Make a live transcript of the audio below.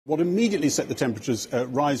What immediately set the temperatures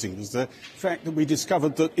rising was the fact that we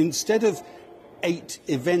discovered that instead of 8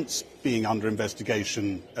 events being under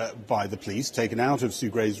investigation by the police, taken out of Sue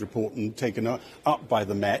Gray's report and taken up by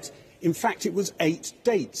the Met, in fact it was 8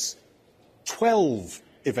 dates, 12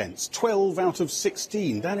 events, 12 out of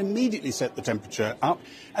 16. That immediately set the temperature up.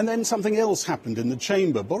 And then something else happened in the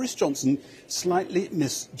chamber. Boris Johnson slightly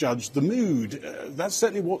misjudged the mood. That's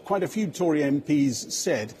certainly what quite a few Tory MPs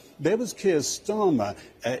said. There was Keir Starmer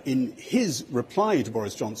in his reply to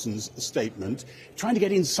Boris Johnson's statement, trying to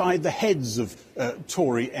get inside the heads of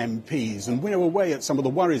Tory MPs and winnow away at some of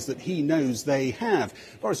the worries that he knows they have.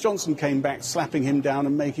 Boris Johnson came back slapping him down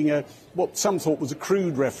and making what some thought was a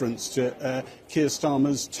crude reference to Keir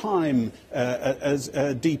Starmer's time as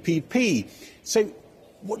DPP. So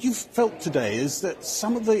what you've felt today is that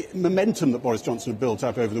some of the momentum that Boris Johnson had built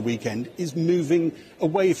up over the weekend is moving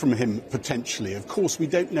away from him, potentially. Of course, we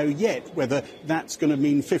don't know yet whether that's going to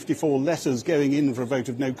mean 54 letters going in for a vote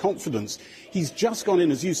of no confidence. He's just gone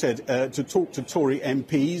in, as you said, to talk to Tory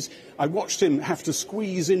MPs. I watched him have to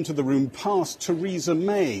squeeze into the room past Theresa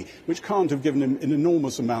May, which can't have given him an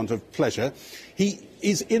enormous amount of pleasure. He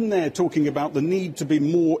is in there talking about the need to be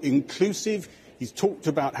more inclusive. He's talked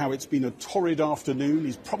about how it's been a torrid afternoon.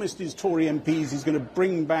 He's promised his Tory MPs he's going to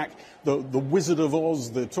bring back the Wizard of Oz,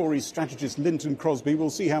 the Tory strategist Linton Crosby. We'll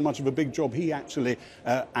see how much of a big job he actually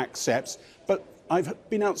accepts. But I've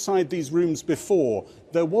been outside these rooms before.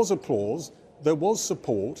 There was applause, there was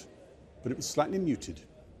support, but it was slightly muted.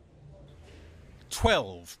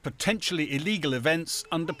 12 potentially illegal events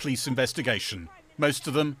under police investigation, most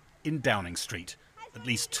of them in Downing Street, at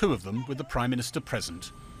least 2 of them with the Prime Minister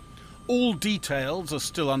present. All details are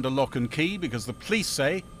still under lock and key because the police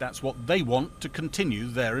say that's what they want to continue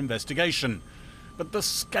their investigation. But the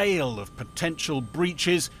scale of potential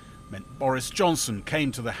breaches meant Boris Johnson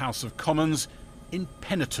came to the House of Commons in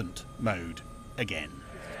penitent mode again.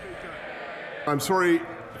 I'm sorry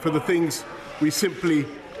for the things we simply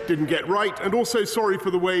didn't get right, and also sorry for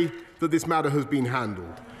the way that this matter has been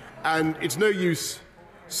handled. And it's no use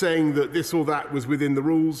saying that this or that was within the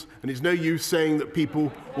rules, and it's no use saying that people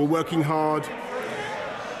were working hard.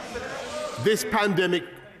 This pandemic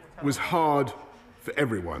was hard for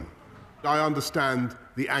everyone. I understand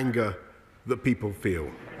the anger that people feel.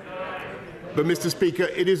 But, Mr. Speaker,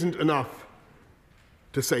 it isn't enough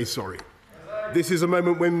to say sorry. This is a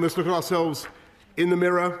moment when we must look at ourselves in the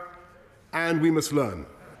mirror and we must learn.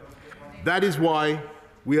 That is why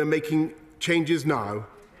we are making changes now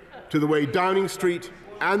to the way Downing Street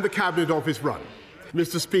and the Cabinet Office run.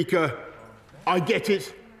 Mr. Speaker, I get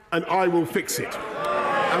it and I will fix it.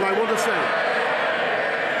 And I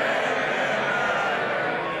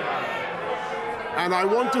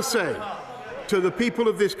want to say to the people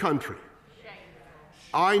of this country,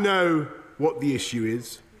 I know what the issue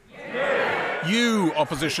is. You,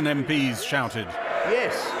 opposition MPs, shouted.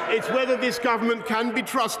 Yes, it's whether this government can be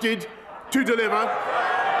trusted to deliver.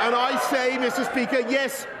 And I say, Mr. Speaker,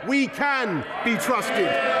 yes, we can be trusted.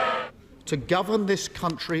 To govern this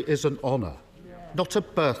country is an honour, not a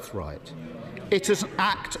birthright. It is an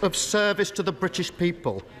act of service to the British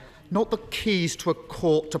people, not the keys to a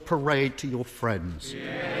court to parade to your friends.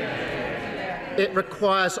 It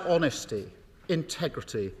requires honesty,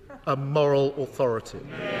 integrity, and moral authority.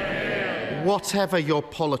 Whatever your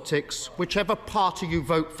politics, whichever party you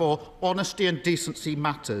vote for, honesty and decency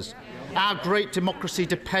matters. Our great democracy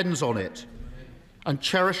depends on it. And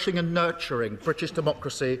cherishing and nurturing British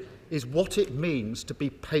democracy is what it means to be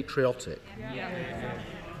patriotic.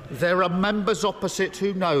 There are members opposite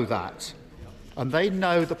who know that, and they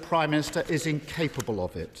know the Prime Minister is incapable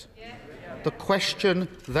of it. The question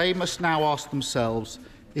they must now ask themselves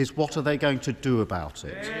is, what are they going to do about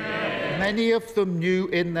it? Many of them knew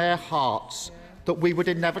in their hearts that we would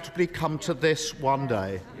inevitably come to this one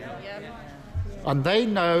day. And they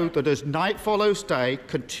know that as night follows day,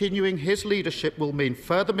 continuing his leadership will mean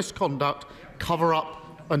further misconduct,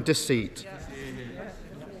 cover-up and deceit.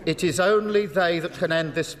 It is only they that can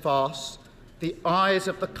end this farce. The eyes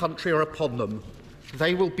of the country are upon them.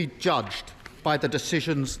 They will be judged by the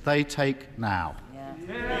decisions they take now.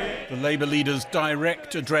 The Labour leader's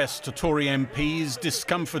direct address to Tory MPs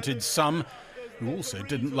discomforted some who also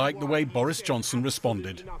didn't like the way Boris Johnson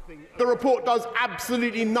responded. The report does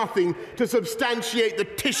absolutely nothing to substantiate the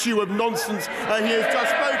tissue of nonsense he has just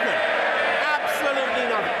spoken. Absolutely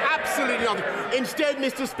nothing. Absolutely nothing. Instead,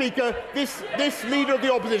 Mr. Speaker, this leader of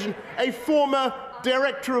the opposition, a former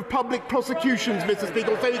Director of Public Prosecutions, Mr.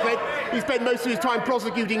 Speaker, so he spent most of his time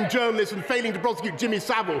prosecuting journalists and failing to prosecute Jimmy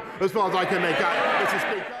Savile, as far as I can make out, Mr.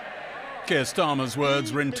 Speaker. Keir Starmer's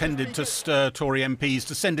words were intended to stir Tory MPs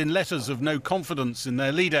to send in letters of no confidence in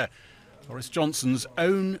their leader. Boris Johnson's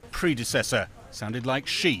own predecessor sounded like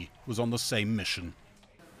she was on the same mission.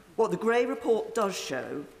 What the Gray report does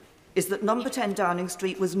show is that Number 10 Downing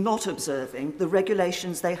Street was not observing the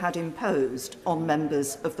regulations they had imposed on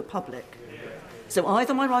members of the public. So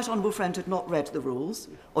either my right honourable friend had not read the rules,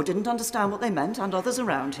 or didn't understand what they meant, and others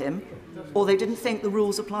around him, or they didn't think the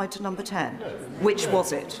rules applied to Number 10. Which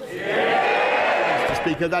was it? Mr.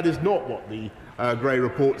 Speaker, that is not what the Gray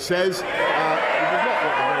report says. It is not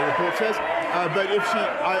what the Gray report says. But if she,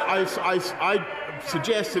 I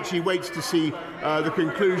suggest that she waits to see the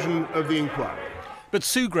conclusion of the inquiry. But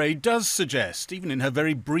Sue Gray does suggest, even in her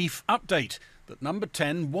very brief update, that Number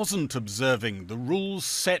 10 wasn't observing the rules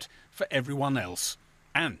set for everyone else.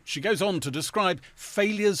 And she goes on to describe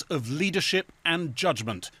failures of leadership and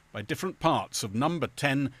judgment by different parts of Number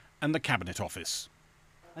 10 and the Cabinet Office.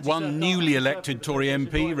 One newly elected Tory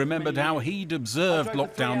MP remembered how he'd observed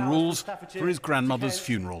lockdown rules for his grandmother's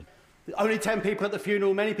funeral. Only 10 people at the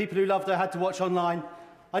funeral, many people who loved her had to watch online.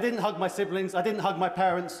 I didn't hug my siblings, I didn't hug my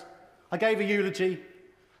parents. I gave a eulogy,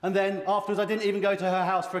 and then afterwards I didn't even go to her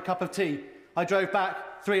house for a cup of tea. I drove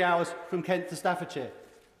back 3 hours from Kent to Staffordshire.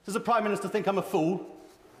 Does the Prime Minister think I'm a fool?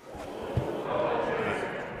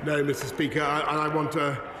 No, Mr. Speaker, and I want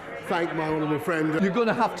to thank my honourable friend. You're going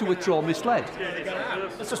to have to withdraw misled.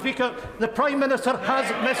 Mr. Speaker, the Prime Minister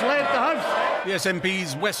has misled the House. The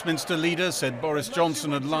SNP's Westminster leader said Boris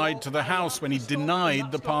Johnson had lied to the House when he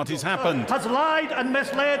denied the parties happened. Has lied and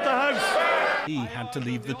misled the House. He had to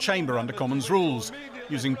leave the chamber under Commons rules.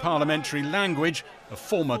 Using parliamentary language, a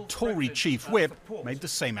former Tory chief whip made the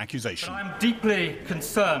same accusation. I'm deeply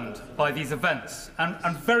concerned by these events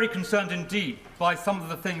and very concerned indeed by some of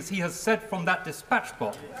the things he has said from that dispatch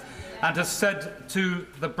box and has said to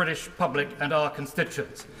the British public and our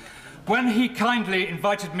constituents. When he kindly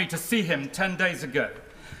invited me to see him 10 days ago,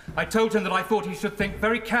 I told him that I thought he should think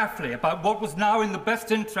very carefully about what was now in the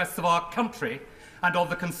best interests of our country and of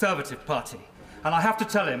the Conservative Party. And I have to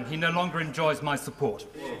tell him he no longer enjoys my support.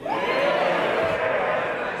 Well,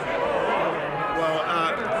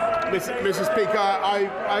 Mr. Speaker,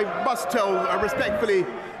 I must tell respectfully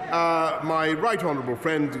my right honourable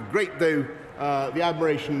friend, great though the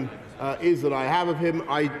admiration is that I have of him,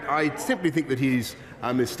 I simply think that he's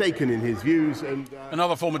mistaken in his views. And,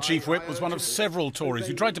 Another former chief whip was one of several Tories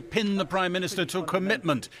who tried to pin the Prime Minister to a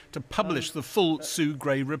commitment to publish the full Sue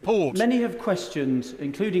Gray report. Many have questioned,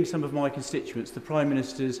 including some of my constituents, the Prime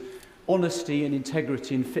Minister's honesty and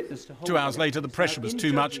integrity and fitness to hold... 2 hours later, the pressure was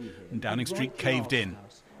too much and Downing Street caved in.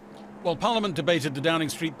 While Parliament debated the Downing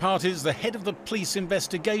Street parties, the head of the police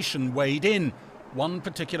investigation weighed in. One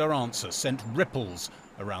particular answer sent ripples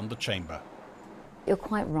around the chamber. You're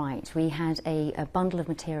quite right. We had a bundle of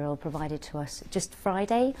material provided to us just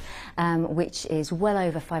Friday, which is well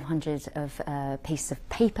over 500 of pieces of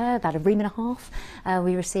paper, about a ream and a half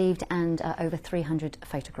we received, and over 300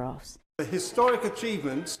 photographs. The historic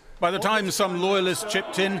achievements. By the time some loyalists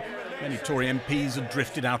chipped in, many Tory MPs had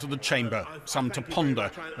drifted out of the chamber, some to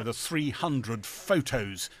ponder whether 300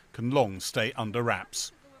 photos can long stay under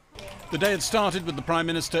wraps. The day had started with the Prime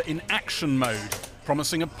Minister in action mode,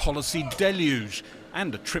 promising a policy deluge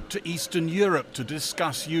and a trip to Eastern Europe to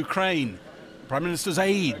discuss Ukraine. The Prime Minister's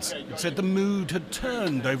aides had said the mood had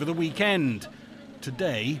turned over the weekend.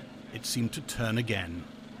 Today, it seemed to turn again.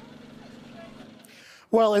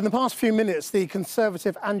 Well, in the past few minutes, the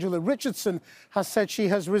Conservative Angela Richardson has said she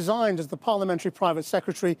has resigned as the Parliamentary Private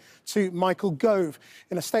Secretary to Michael Gove.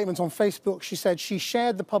 In a statement on Facebook, she said she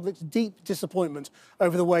shared the public's deep disappointment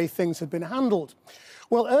over the way things had been handled.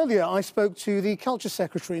 Well, earlier I spoke to the Culture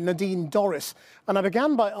Secretary, Nadine Dorris, and I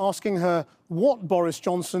began by asking her what Boris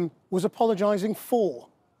Johnson was apologising for.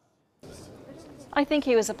 I think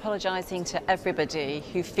he was apologising to everybody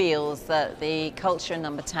who feels that the culture in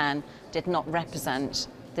Number 10 did not represent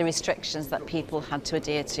the restrictions that people had to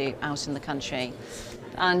adhere to out in the country.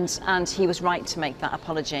 And he was right to make that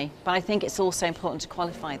apology. But I think it's also important to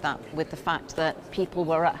qualify that with the fact that people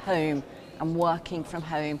were at home and working from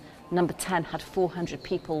home. Number 10 had 400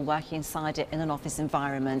 people working inside it in an office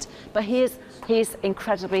environment. But he's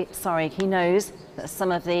incredibly sorry. He knows that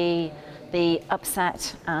some of the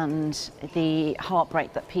upset and the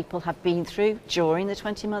heartbreak that people have been through during the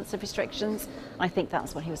 20 months of restrictions. I think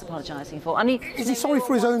that's what he was apologising for. And is he sorry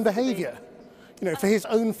for his own behaviour? You know, for his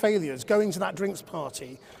own failures, going to that drinks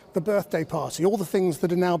party, the birthday party, all the things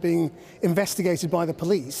that are now being investigated by the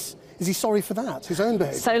police. Is he sorry for that, his own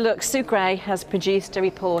behaviour? So look, Sue Gray has produced a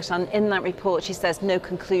report, and in that report she says no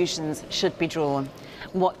conclusions should be drawn.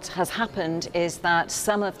 What has happened is that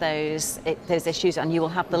some of those issues, and you will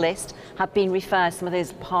have the list, have been referred to some of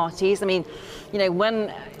those parties. I mean, you know,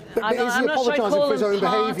 when... I'm not sure I call them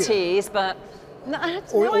parties, but...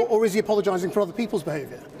 Or is he apologising for other people's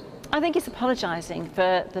behaviour? I think he's apologising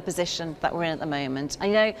for the position that we're in at the moment. And,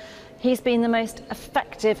 you know, he's been the most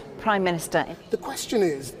effective Prime Minister. The question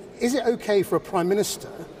is it okay for a Prime Minister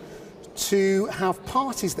to have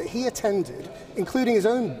parties that he attended, including his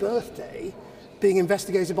own birthday, being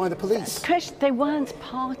investigated by the police? Chris, they weren't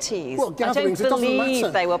parties. Well, gatherings, I don't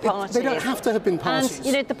believe they were parties. They don't have to have been parties. And,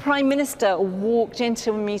 you know, the Prime Minister walked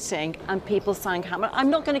into a meeting and people sang hammer. I'm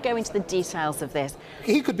not going to go into the details of this.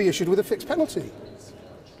 He could be issued with a fixed penalty,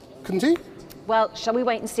 couldn't he? Well, shall we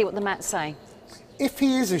wait and see what the Met say? If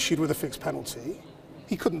he is issued with a fixed penalty,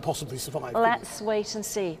 he couldn't possibly survive. Let's wait and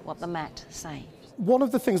see what the Met say. One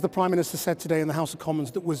of the things the Prime Minister said today in the House of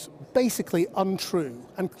Commons that was basically untrue,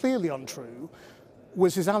 and clearly untrue,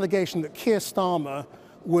 was his allegation that Keir Starmer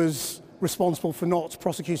was responsible for not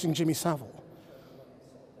prosecuting Jimmy Savile.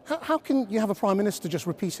 How can you have a Prime Minister just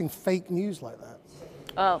repeating fake news like that?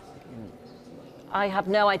 Well, I have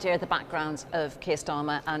no idea the background of Keir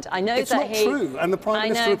Starmer, and I know it's that not true, and the Prime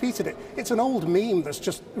Minister repeated it. It's an old meme that's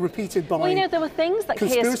just repeated by... Well, you know, there were things that Keir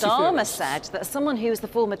Starmer theorists said that someone who was the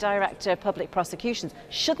former Director of Public Prosecutions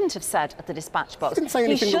shouldn't have said at the dispatch box. He didn't say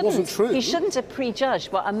anything that wasn't true. He shouldn't have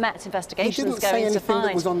prejudged what a Met investigation was going to find. He didn't say anything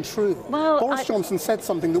that was untrue. Well, Boris Johnson said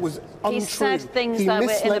something that was untrue. He said things he that were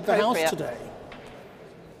misled the inappropriate. House today.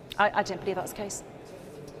 I don't believe that's the case.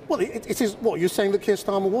 Well, it is what you're saying, that Keir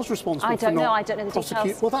Starmer was responsible for not I don't know the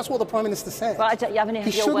details. Well, that's what the Prime Minister said. Well, you haven't heard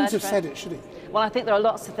he your shouldn't word have for said it, should he? Well, I think there are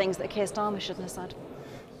lots of things that Keir Starmer shouldn't have said.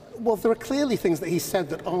 Well, there are clearly things that he said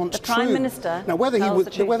that aren't true. The Prime Minister now, whether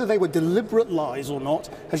whether they were deliberate lies or not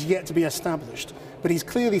has yet to be established. But he's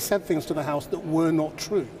clearly said things to the House that were not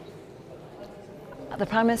true. The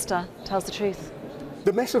Prime Minister tells the truth.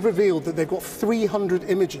 The Met have revealed that they've got 300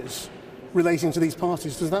 images relating to these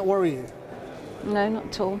parties. Does that worry you? No, not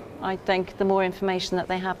at all. I think the more information that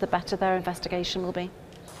they have, the better their investigation will be.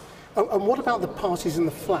 And what about the parties in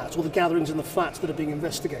the flat, or the gatherings in the flats that are being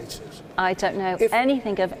investigated? I don't know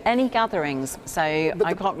anything of any gatherings, so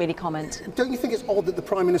I can't really comment. Don't you think it's odd that the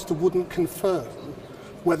Prime Minister wouldn't confirm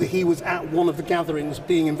whether he was at one of the gatherings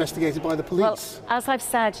being investigated by the police? Well, as I've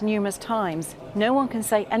said numerous times, no one can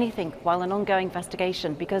say anything while an ongoing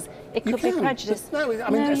investigation because it could be prejudiced. No,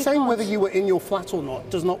 I mean, saying whether you were in your flat or not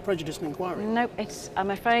does not prejudice an inquiry. No,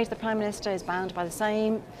 I'm afraid the Prime Minister is bound by the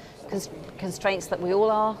same constraints that we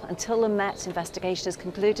all are. Until the Met investigation is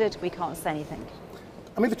concluded, we can't say anything.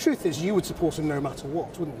 I mean, the truth is you would support him no matter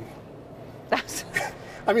what, wouldn't you?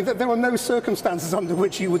 I mean, there are no circumstances under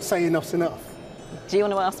which you would say enough's enough. Do you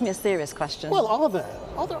want to ask me a serious question? Well, are there?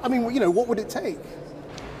 I mean, you know, what would it take?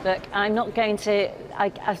 Look, I'm not going to,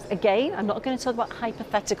 again, I'm not going to talk about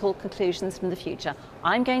hypothetical conclusions from the future.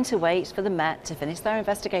 I'm going to wait for the Met to finish their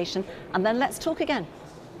investigation and then let's talk again.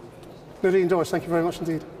 Nadine Dorris, thank you very much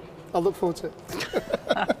indeed. I'll look forward to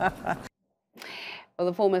it. Well,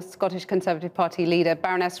 the former Scottish Conservative Party leader,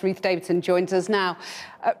 Baroness Ruth Davidson, joins us now.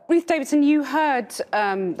 Ruth Davidson, you heard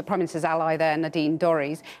the Prime Minister's ally there, Nadine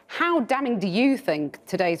Dorries. How damning do you think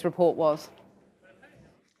today's report was?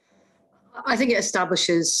 I think it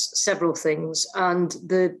establishes several things, and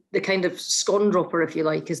the kind of scone dropper, if you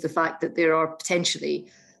like, is the fact that there are potentially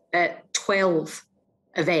 12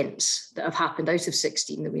 events that have happened out of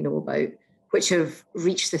 16 that we know about, which have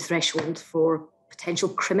reached the threshold for potential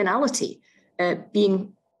criminality.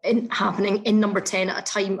 Happening in Number 10 at a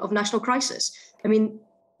time of national crisis. I mean,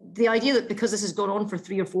 the idea that because this has gone on for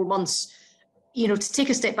 3 or 4 months, you know, to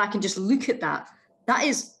take a step back and just look at that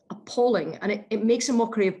is appalling. And it makes a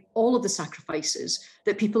mockery of all of the sacrifices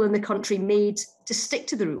that people in the country made to stick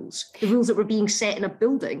to the rules that were being set in a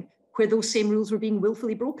building where those same rules were being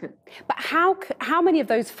willfully broken. But how many of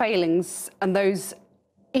those failings and those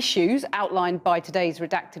issues outlined by today's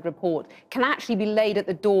redacted report can actually be laid at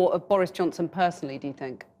the door of Boris Johnson personally, do you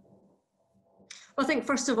think? Well, I think,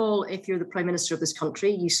 first of all, if you're the Prime Minister of this country,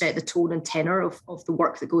 you set the tone and tenor of the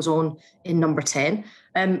work that goes on in Number 10.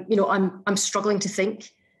 You know, I'm struggling to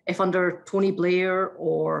think if under Tony Blair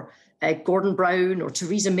or Gordon Brown or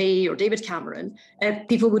Theresa May or David Cameron,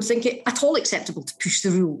 people would think it at all acceptable to push the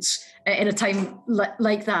rules in a time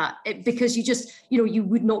like that, because you just, you know, you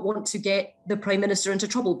would not want to get the Prime Minister into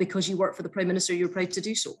trouble because you work for the Prime Minister, you're proud to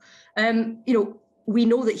do so. You know, we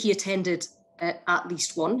know that he attended at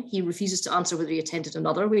least one. He refuses to answer whether he attended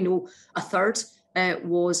another. We know a third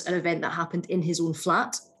was an event that happened in his own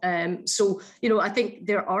flat. So, you know, I think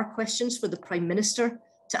there are questions for the Prime Minister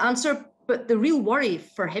to answer. But the real worry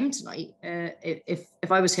for him tonight,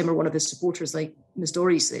 if I was him or one of his supporters like Ms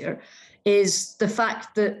Dorries there, is the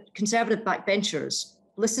fact that Conservative backbenchers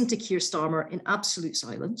listened to Keir Starmer in absolute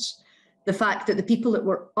silence. The fact that the people that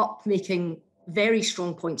were up making very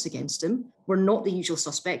strong points against him were not the usual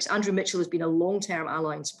suspects. Andrew Mitchell has been a long-term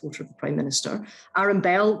ally and supporter of the Prime Minister. Aaron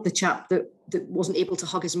Bell, the chap that wasn't able to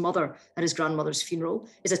hug his mother at his grandmother's funeral,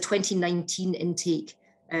 is a 2019 intake,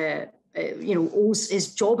 owes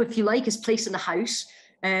his job, if you like, his place in the House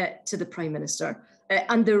to the Prime Minister.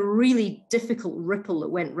 And the really difficult ripple that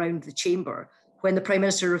went round the chamber when the Prime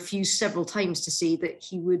Minister refused several times to say that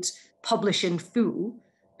he would publish in full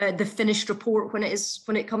the finished report when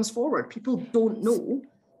it comes forward. People don't know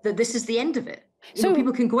that this is the end of it.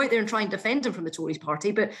 People can go out there and try and defend him from the Tories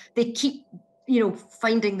party, but they keep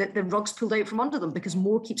finding that the rug's pulled out from under them because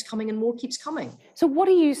more keeps coming and more keeps coming. So what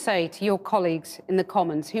do you say to your colleagues in the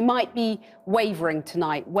Commons who might be wavering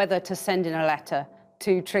tonight whether to send in a letter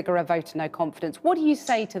to trigger a vote of no confidence? What do you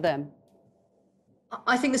say to them?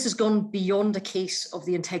 I think this has gone beyond a case of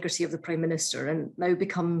the integrity of the Prime Minister and now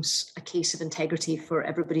becomes a case of integrity for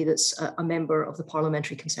everybody that's a member of the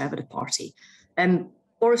Parliamentary Conservative Party.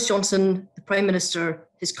 Boris Johnson, the Prime Minister,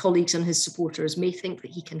 his colleagues and his supporters may think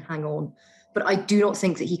that he can hang on, but I do not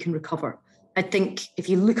think that he can recover. I think if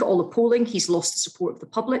you look at all the polling, he's lost the support of the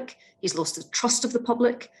public, he's lost the trust of the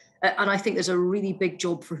public, and I think there's a really big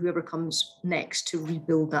job for whoever comes next to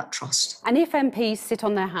rebuild that trust. And if MPs sit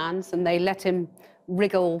on their hands and they let him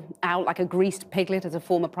wriggle out like a greased piglet, as a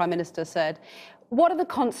former Prime Minister said, what are the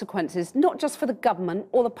consequences, not just for the government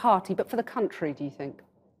or the party, but for the country, do you think?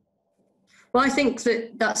 Well, I think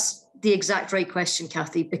that that's the exact right question,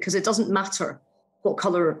 Cathy, because it doesn't matter what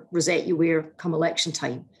colour rosette you wear come election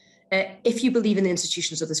time. If you believe in the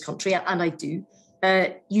institutions of this country, and I do,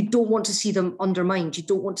 you don't want to see them undermined. You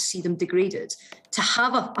don't want to see them degraded. To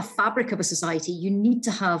have a fabric of a society, you need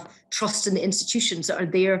to have trust in the institutions that are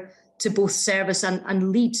there to both service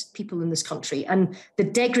and lead people in this country. And the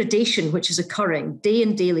degradation which is occurring day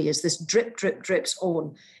and daily as this drip, drip, drips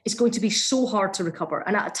on, is going to be so hard to recover.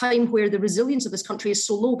 And at a time where the resilience of this country is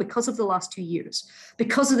so low because of the last 2 years,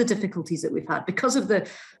 because of the difficulties that we've had, because of the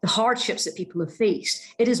hardships that people have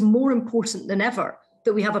faced, it is more important than ever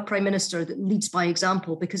that we have a Prime Minister that leads by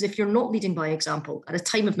example, because if you're not leading by example at a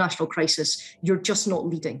time of national crisis, you're just not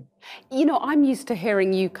leading. I'm used to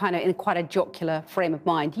hearing you kind of in quite a jocular frame of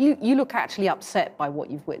mind. You look actually upset by what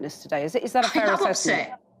you've witnessed today. Is that a fair assessment?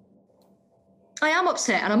 I am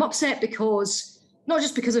upset, and I'm upset because, not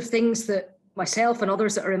just because of things that myself and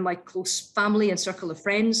others that are in my close family and circle of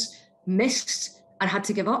friends missed and had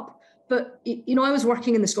to give up, but, I was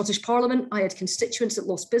working in the Scottish Parliament. I had constituents that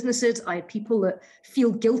lost businesses. I had people that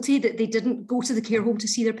feel guilty that they didn't go to the care home to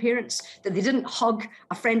see their parents, that they didn't hug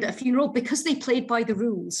a friend at a funeral because they played by the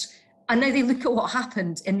rules. And now they look at what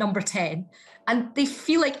happened in number 10 and they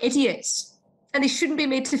feel like idiots. And they shouldn't be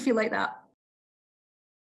made to feel like that.